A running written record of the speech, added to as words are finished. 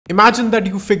Imagine that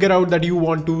you figure out that you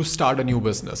want to start a new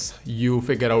business. You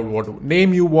figure out what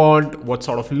name you want, what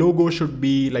sort of logo should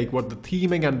be, like what the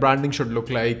theming and branding should look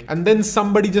like. And then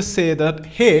somebody just say that,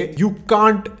 hey, you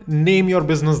can't name your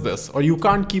business this, or you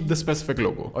can't keep this specific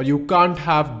logo, or you can't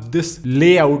have this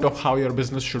layout of how your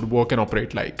business should work and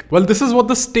operate like. Well, this is what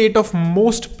the state of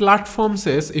most platforms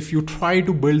is if you try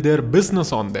to build their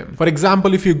business on them. For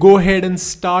example, if you go ahead and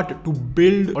start to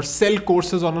build or sell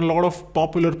courses on a lot of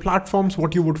popular platforms,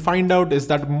 what you would find out is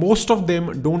that most of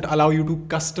them don't allow you to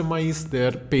customize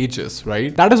their pages,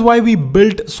 right? That is why we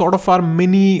built sort of our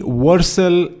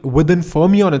mini-Vercel within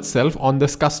Fermyon itself on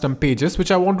this custom pages,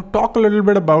 which I want to talk a little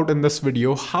bit about in this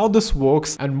video, how this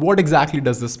works and what exactly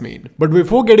does this mean. But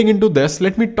before getting into this,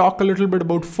 let me talk a little bit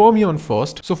about Fermyon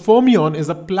first. So Fermyon is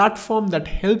a platform that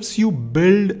helps you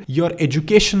build your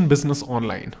education business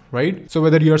online, right? So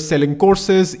whether you're selling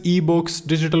courses, ebooks,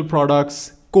 digital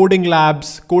products, coding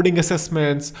labs, coding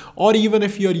assessments, or even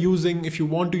if you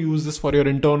want to use this for your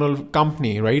internal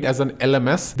company, right, as an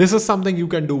LMS, this is something you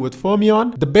can do with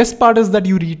Fermyon. The best part is that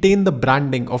you retain the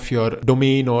branding of your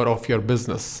domain or of your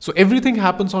business. So everything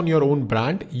happens on your own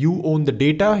brand. You own the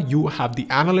data, you have the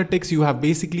analytics, you have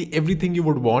basically everything you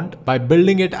would want by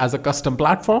building it as a custom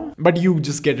platform, but you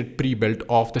just get it pre-built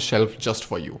off the shelf just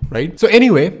for you, right? So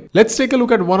anyway, let's take a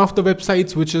look at one of the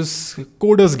websites, which is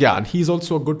Coders Gyan. He's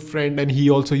also a good friend and he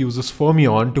also uses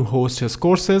Fermyon to host his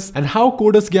courses. And how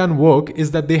Coders Gyan work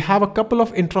is that they have a couple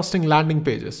of interesting landing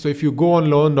pages. So if you go on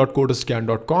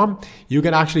learn.codersgyan.com, you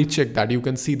can actually check that. You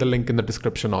can see the link in the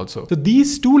description also. So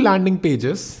these two landing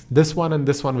pages, this one and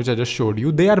this one, which I just showed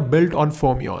you, they are built on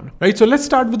Fermyon, right? So let's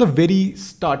start with the very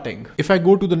starting. If I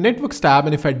go to the networks tab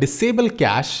and if I disable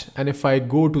cache and if I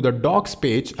go to the docs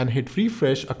page and hit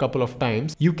refresh a couple of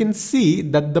times, you can see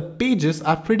that the pages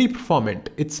are pretty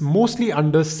performant. It's mostly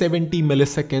under 70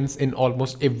 milliseconds in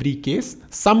almost every case,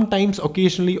 sometimes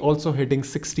occasionally also hitting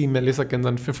 60 milliseconds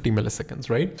and 50 milliseconds,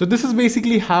 right? So this is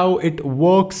basically how it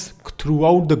works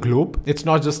throughout the globe. It's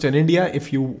not just in India.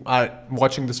 If you are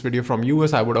watching this video from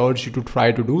US, I would urge you to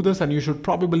try to do this and you should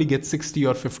probably get 60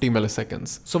 or 50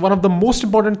 milliseconds. So one of the most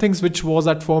important things which was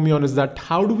at Fermyon is that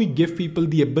how do we give people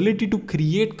the ability to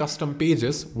create custom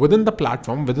pages within the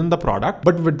platform, within the product,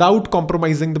 but without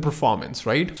compromising the performance,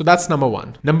 right? So that's number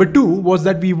one. Number two was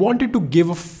that we wanted to give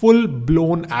a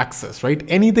full-blown access, right?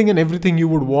 Anything and everything you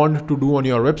would want to do on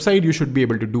your website, you should be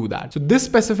able to do that. So this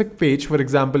specific page, for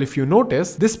example, if you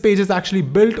notice, this page is actually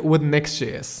built with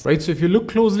Next.js, right? So if you look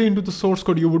closely into the source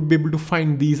code, you would be able to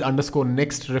find these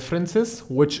 _next references,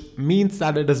 which means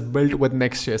that it is built with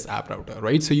Next.js app router,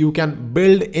 right? So you can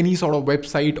build any sort of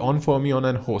website on Fermyon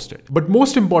and host it. But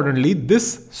most importantly,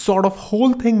 this sort of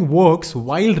whole thing works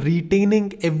while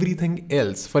retaining everything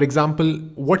else. For example,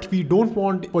 what we don't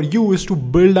want for you is to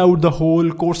build out the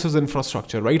whole courses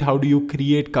infrastructure, right? How do you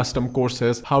create custom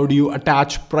courses? How do you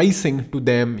attach pricing to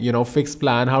them, fixed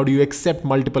plan? How do you accept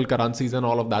multiple currencies and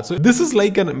all of that? So this is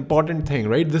like an important thing,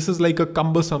 right? This is like a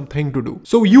cumbersome thing to do.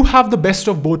 So you have the best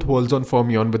of both worlds on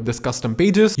Fermyon with this custom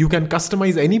pages. You can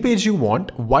customize any page you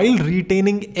want while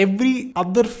retaining every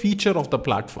other feature of the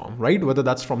platform, right? Whether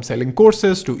that's from selling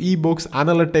courses to ebooks,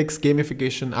 analytics,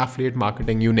 gamification, affiliate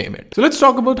marketing, you name it. So let's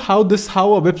talk about how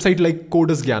a website like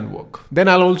Coders Gyan work. Then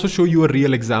I'll also show you a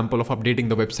real example of updating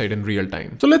the website in real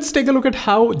time. So let's take a look at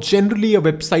how generally a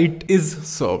website is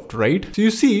served, right? So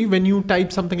you see when you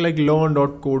type something like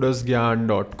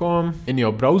learn.codersgyan.com in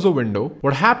your browser window,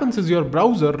 what happens is your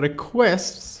browser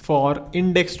requests for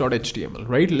index.html,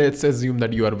 right? Let's assume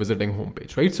that you are visiting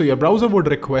homepage, right? So your browser would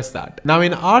request that. Now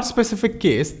in our specific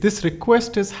case, this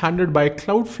request is handled by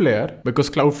Cloudflare because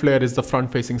Cloudflare is the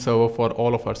front-facing server for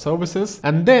all of our services.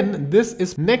 And then this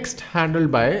is next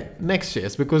handled by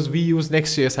Next.js because we use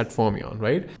Next.js at Fermyon,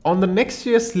 right? On the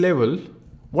Next.js level,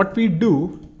 what we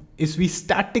do is we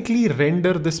statically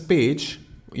render this page,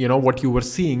 what you were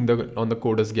seeing on the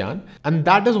Coders Gyan, and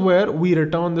that is where we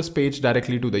return this page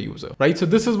directly to the user, right? So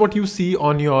this is what you see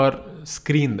on your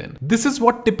screen then. This is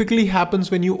what typically happens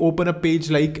when you open a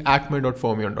page like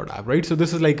acme.fermyon.app, right? So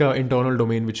this is like an internal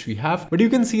domain which we have, but you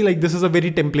can see like this is a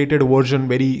very templated version,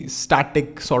 very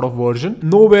static sort of version,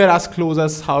 nowhere as close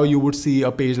as how you would see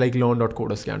a page like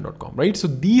learn.codersgyan.com, right? So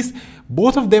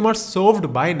both of them are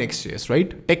served by Next.js,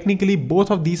 right? Technically,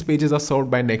 both of these pages are served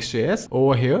by Next.js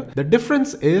over here. The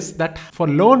difference is that for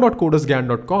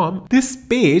learn.codersgyan.com,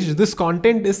 this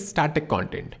content is static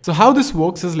content. So how this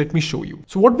works is, let me show you.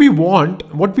 So what we want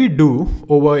what we do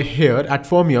over here at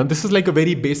Fermion, this is like a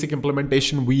very basic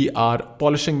implementation. We are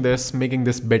polishing this, making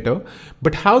this better.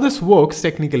 But how this works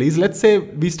technically is, let's say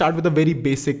we start with a very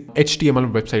basic HTML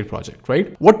website project,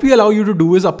 right? What we allow you to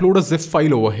do is upload a zip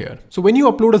file over here. So when you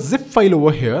upload a zip file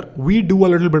over here, we do a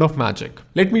little bit of magic.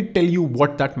 Let me tell you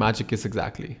what that magic is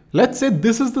exactly. Let's say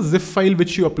this is the zip file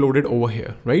which you uploaded over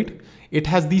here, right? It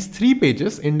has these 3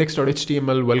 pages,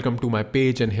 index.html, welcome to my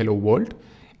page, and hello world.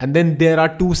 And then there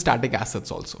are 2 static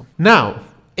assets also. Now,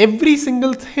 every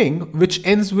single thing which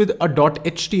ends with a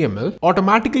 .html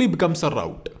automatically becomes a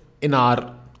route in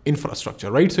our infrastructure,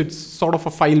 right? So it's sort of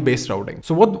a file-based routing.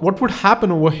 So what would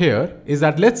happen over here is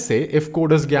that, let's say if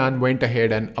Coders Gyan went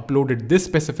ahead and uploaded this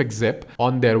specific zip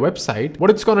on their website,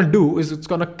 what it's going to do is it's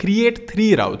going to create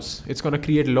 3 routes. It's going to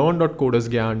create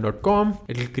learn.codersgyan.com.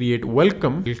 It'll create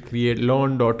welcome. It'll create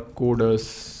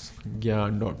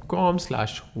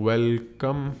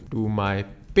learn.codersgyan.com/welcome to my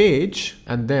page.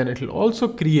 And then it'll also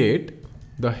create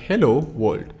the hello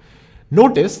world.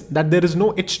 Notice that there is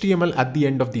no HTML at the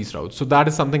end of these routes. So that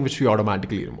is something which we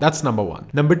automatically remove. That's number 1.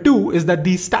 Number 2 is that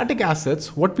these static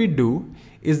assets, what we do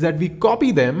is that we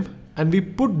copy them and we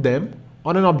put them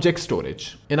on an object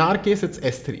storage. In our case, it's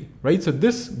S3, right? So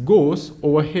this goes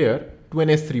over here to an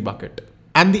S3 bucket.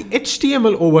 And the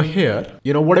HTML over here,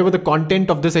 whatever the content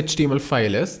of this HTML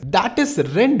file is, that is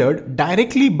rendered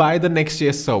directly by the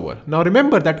Next.js server. Now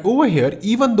remember that over here,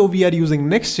 even though we are using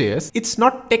Next.js, it's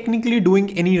not technically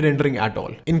doing any rendering at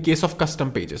all in case of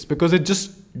custom pages, because it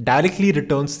just directly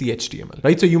returns the HTML,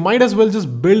 right? So you might as well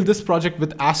just build this project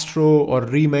with Astro or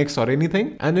Remix or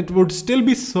anything, and it would still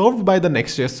be served by the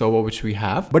Next.js server, which we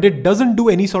have, but it doesn't do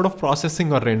any sort of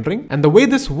processing or rendering. And the way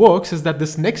this works is that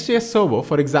this Next.js server,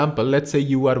 for example, let's say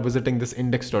you are visiting this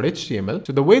index.html.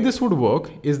 So the way this would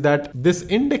work is that this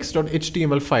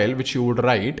index.html file, which you would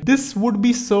write, this would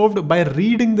be served by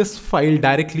reading this file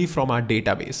directly from our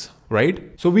database, right?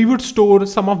 So we would store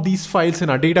some of these files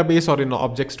in our database or in our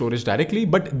object storage directly,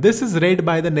 but this is read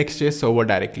by the Next.js server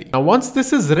directly. Now, once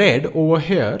this is read over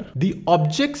here, the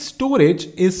object storage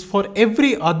is for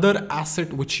every other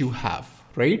asset which you have,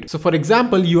 right? So for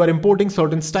example, you are importing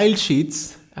certain style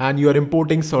sheets and you are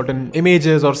importing certain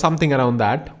images or something around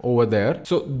that over there.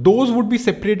 So those would be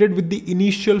separated with the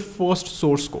initial first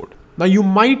source code. Now you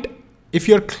might, if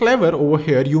you're clever over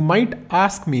here, you might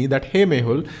ask me that, hey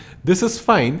Mehul, this is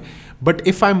fine, but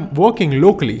if I'm working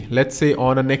locally, let's say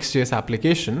on a Next.js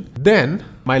application, then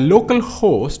my local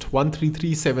host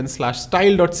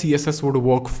 1337/style.css would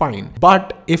work fine.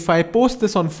 But if I post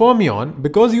this on Fermion,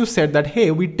 because you said that,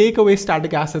 hey, we take away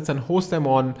static assets and host them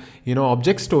on,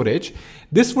 object storage,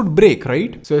 this would break,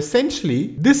 right? So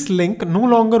essentially this link no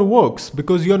longer works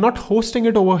because you're not hosting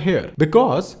it over here,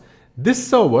 because this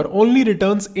server only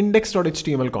returns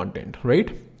index.html content,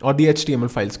 right? Or the HTML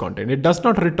files content. It does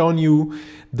not return you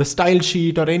the style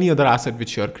sheet or any other asset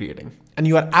which you are creating. And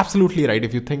you are absolutely right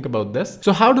if you think about this.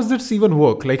 So how does this even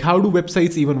work? Like, how do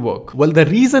websites even work? Well, the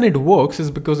reason it works is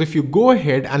because if you go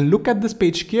ahead and look at this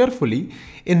page carefully,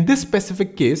 in this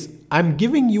specific case, I'm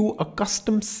giving you a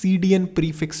custom CDN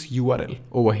prefix URL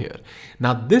over here.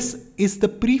 Now, this is the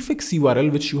prefix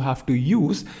URL which you have to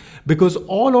use because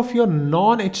all of your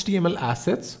non-HTML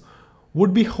assets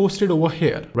would be hosted over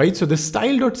here, right? So the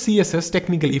style.css,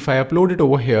 technically, if I upload it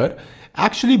over here,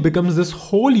 actually becomes this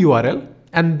whole URL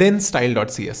and then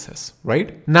style.css,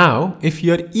 right? Now, if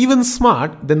you're even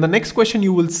smart, then the next question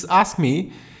you will ask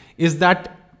me is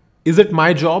that, is it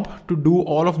my job to do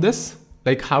all of this?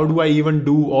 Like, how do I even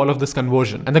do all of this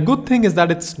conversion? And the good thing is that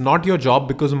it's not your job,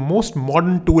 because most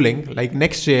modern tooling like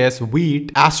Next.js,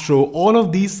 Vite, Astro, all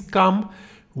of these come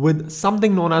with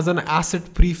something known as an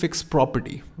asset prefix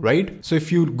property, right? So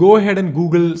if you go ahead and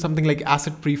Google something like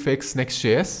asset prefix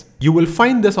Next.js, you will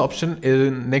find this option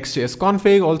in Next.js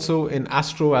config, also in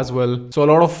Astro as well. So a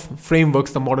lot of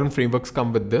frameworks, the modern frameworks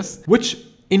come with this, which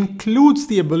includes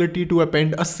the ability to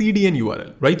append a CDN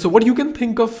URL, right? So what you can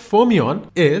think of Fermion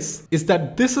is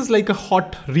that this is like a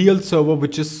hot real server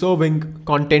which is serving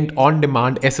content on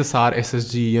demand, SSR,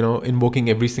 SSG, invoking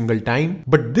every single time.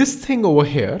 But this thing over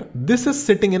here, this is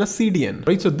sitting in a CDN,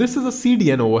 right? So this is a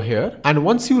CDN over here. And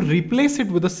once you replace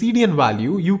it with a CDN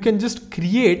value, you can just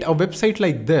create a website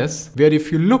like this, where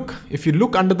if you look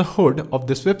under the hood of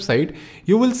this website,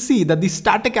 you will see that the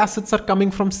static assets are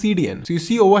coming from CDN. So you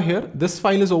see over here, this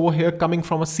file file is over here coming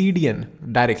from a CDN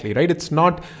directly, right? It's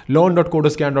not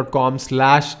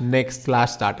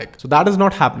learn.codescan.com/next/static. So that is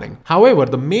not happening. However,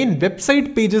 the main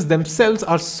website pages themselves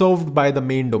are served by the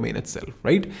main domain itself,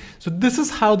 right? So this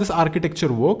is how this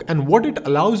architecture works, and what it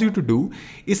allows you to do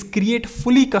is create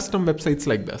fully custom websites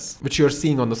like this, which you're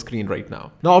seeing on the screen right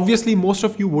now. Now, obviously, most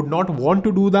of you would not want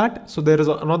to do that. So there is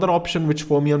another option which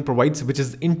Fermyon provides, which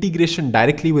is integration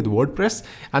directly with WordPress.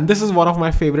 And this is one of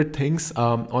my favorite things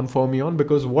on Fermyon,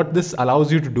 because what this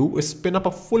allows you to do is spin up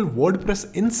a full WordPress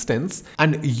instance,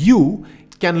 and you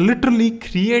can literally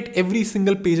create every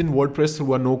single page in WordPress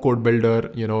through a no-code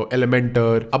builder,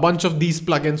 Elementor, a bunch of these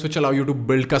plugins which allow you to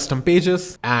build custom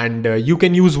pages, and you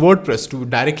can use WordPress to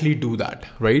directly do that,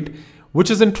 right?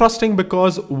 Which is interesting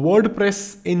because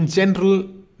WordPress in general,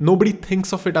 nobody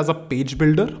thinks of it as a page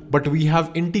builder, but we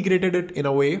have integrated it in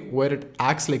a way where it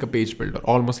acts like a page builder,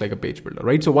 almost like a page builder,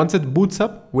 right? So once it boots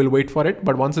up, we'll wait for it,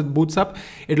 but once it boots up,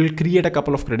 it will create a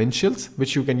couple of credentials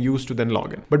which you can use to then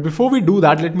log in. But before we do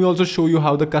that, let me also show you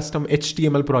how the custom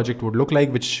HTML project would look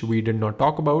like, which we did not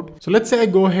talk about. So let's say I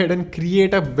go ahead and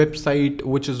create a website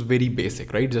which is very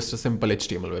basic, right? Just a simple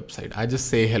HTML website. I just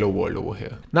say hello world over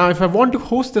here. Now, if I want to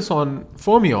host this on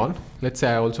Fermyon, let's say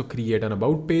I also create an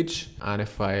about page, and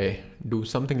if I do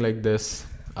something like this,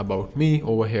 about me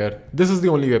over here, this is the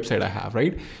only website I have,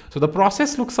 right? So the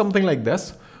process looks something like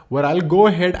this, where I'll go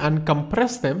ahead and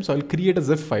compress them. So I'll create a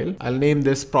zip file. I'll name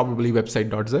this probably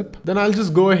website.zip. Then I'll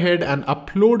just go ahead and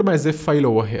upload my zip file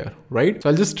over here, right? So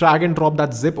I'll just drag and drop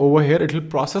that zip over here. It'll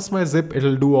process my zip.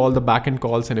 It'll do all the backend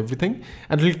calls and everything.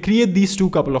 And it'll create these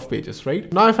couple of pages,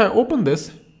 right? Now, if I open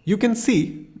this, you can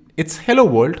see it's hello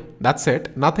world. That's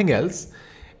it, nothing else.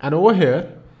 And over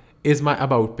here is my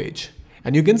about page.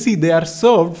 And you can see they are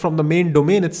served from the main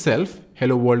domain itself,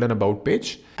 hello world and about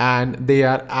page, and they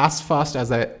are as fast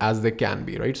as they can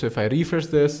be, right? So if I refresh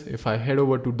this, if I head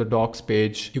over to the docs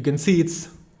page, you can see it's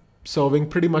serving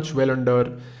pretty much well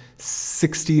under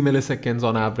 60 milliseconds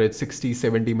on average, 60,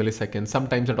 70 milliseconds.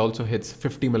 Sometimes it also hits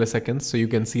 50 milliseconds. So you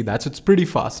can see that. So it's pretty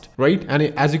fast, right? And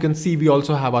as you can see, we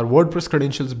also have our WordPress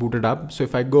credentials booted up. So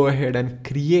if I go ahead and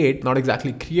create, not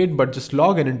exactly create, but just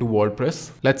log in into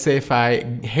WordPress. Let's say if I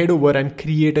head over and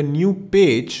create a new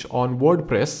page on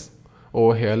WordPress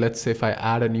over here, let's say if I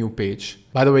add a new page.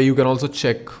 By the way, you can also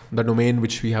check the domain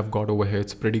which we have got over here.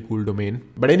 It's a pretty cool domain.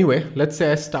 But anyway, let's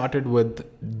say I started with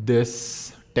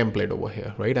this template over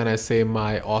here, right? And I say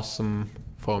my awesome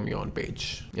Fermyon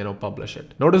page, publish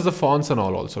it. Notice the fonts and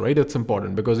all also, right? It's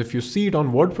important because if you see it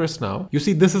on WordPress now, you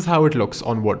see this is how it looks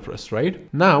on WordPress, right?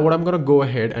 Now, what I'm going to go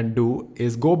ahead and do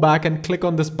is go back and click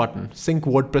on this button, sync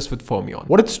WordPress with Fermyon.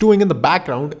 What it's doing in the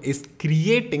background is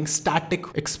creating static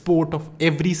export of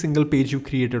every single page you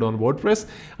created on WordPress,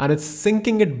 and it's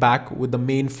syncing it back with the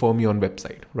main Fermyon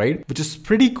website, right? Which is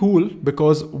pretty cool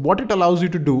because what it allows you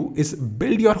to do is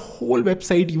build your whole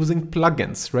website using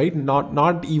plugins, right?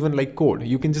 Not even like code.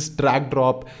 You can just drag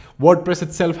drop. WordPress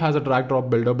itself has a drag drop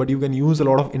builder, but you can use a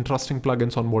lot of interesting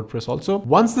plugins on WordPress also.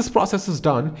 Once this process is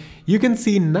done, you can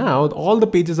see now all the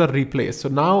pages are replaced. So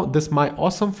now this my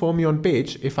awesome Fermyon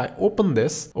page, if I open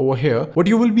this over here, what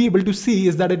you will be able to see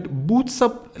is that it boots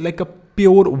up like a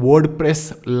pure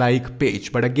WordPress like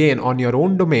page, but again on your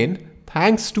own domain,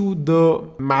 thanks to the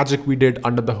magic we did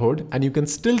under the hood. And you can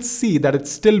still see that it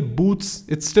still boots,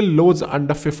 it still loads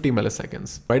under 50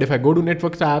 milliseconds, right? If I go to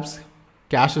network tabs,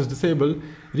 cache is disabled,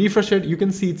 refresh it, you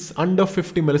can see it's under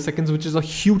 50 milliseconds, which is a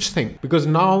huge thing because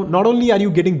now not only are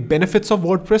you getting benefits of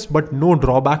WordPress, but no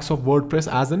drawbacks of WordPress,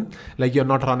 as in like you're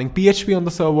not running PHP on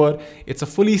the server. It's a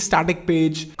fully static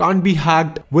page, can't be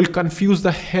hacked, will confuse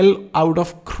the hell out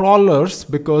of crawlers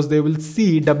because they will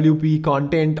see WP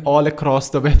content all across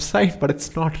the website, but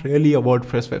it's not really a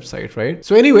WordPress website, right?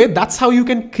 So anyway, that's how you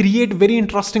can create very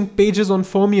interesting pages on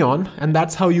Fermyon, and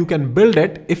that's how you can build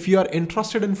it. If you are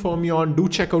interested in Fermyon, do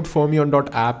check out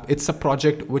fermyon.app. It's a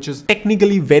project which is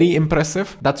technically very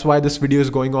impressive. That's why this video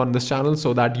is going on this channel,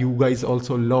 so that you guys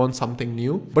also learn something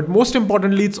new. But most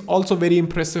importantly, it's also very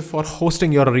impressive for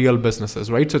hosting your real businesses,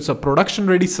 right? So it's a production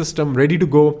ready system, ready to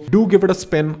go. Do give it a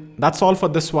spin. That's all for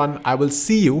this one. I will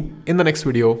see you in the next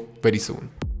video very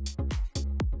soon.